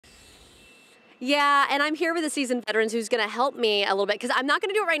Yeah, and I'm here with a seasoned veterans who's going to help me a little bit, because I'm not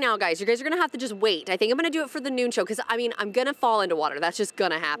going to do it right now, guys. You guys are going to have to just wait. I think I'm going to do it for the noon show, because, I mean, I'm going to fall into water. That's just going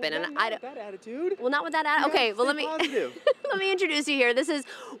to happen. Well, and not with that attitude. Well, not with that attitude. Okay, well, let me let me introduce you here. This is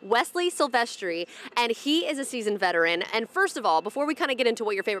Wesley Silvestri, and he is a seasoned veteran. And first of all, before we kind of get into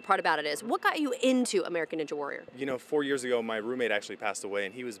what your favorite part about it is, what got you into American Ninja Warrior? You know, 4 years ago, my roommate actually passed away,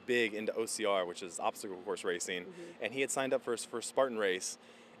 and he was big into OCR, which is obstacle course racing, and he had signed up for his first Spartan race.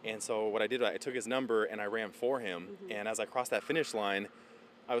 And so what I did, I took his number and I ran for him. And as I crossed that finish line,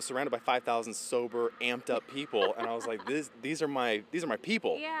 I was surrounded by 5,000 sober, amped up people, and I was like, these are my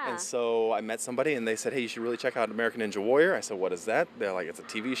people. Yeah. And so I met somebody, and they said, hey, you should really check out American Ninja Warrior. I said, what is that? They're like, it's a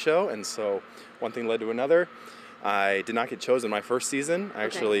TV show. And so one thing led to another. I did not get chosen my first season. I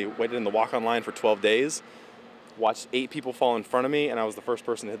actually waited in the walk-on line for 12 days. Watched 8 people fall in front of me, and I was the first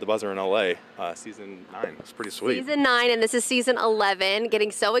person to hit the buzzer in LA. Season 9. It's pretty sweet. Season 9, and this is season 11.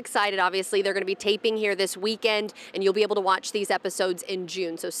 Getting so excited, obviously. They're going to be taping here this weekend, and you'll be able to watch these episodes in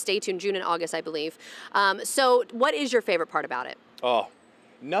June. So stay tuned, June and August, I believe. So what is your favorite part about it? Oh,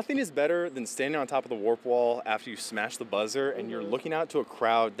 nothing is better than standing on top of the warp wall after you smash the buzzer, and you're looking out to a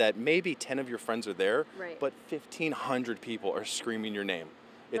crowd that maybe 10 of your friends are there, but 1,500 people are screaming your name.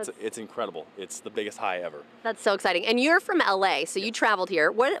 It's incredible. It's the biggest high ever. That's so exciting. And you're from LA, so you traveled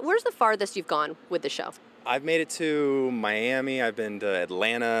here. Where's the farthest you've gone with the show? I've made it to Miami. I've been to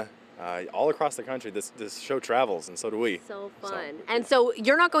Atlanta. All across the country. This show travels, and so do we. So fun. And so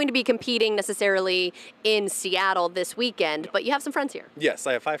you're not going to be competing necessarily in Seattle this weekend, but you have some friends here. Yes,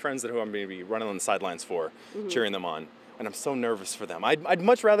 I have 5 friends who I'm going to be running on the sidelines for, cheering them on. And I'm so nervous for them. I'd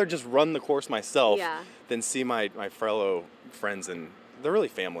much rather just run the course myself than see my fellow friends, and they're really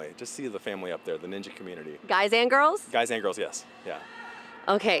family. Just see the family up there, the ninja community. Guys and girls? Guys and girls, yes. Yeah.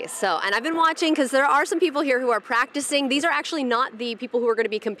 Okay, so, and I've been watching, because there are some people here who are practicing. These are actually not the people who are going to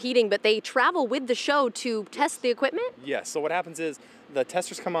be competing, but they travel with the show to test the equipment? Yes, so what happens is the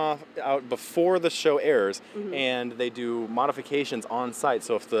testers come out before the show airs, and they do modifications on site.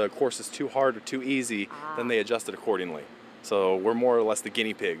 So if the course is too hard or too easy, then they adjust it accordingly. So we're more or less the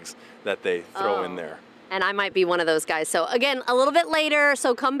guinea pigs that they throw in there. And I might be one of those guys. So again, a little bit later,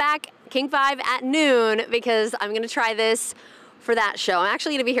 so come back King 5 at noon, because I'm going to try this for that show. I'm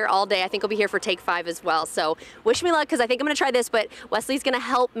actually going to be here all day. I think I'll be here for Take 5 as well. So wish me luck, because I think I'm going to try this, but Wesley's going to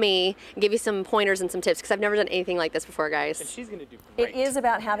help me and give you some pointers and some tips, because I've never done anything like this before, guys. And she's going to do great. It is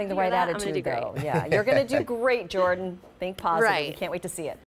about having the right attitude, though. Yeah, you're going to do great, Jordan. Think positive. We can't wait to see it.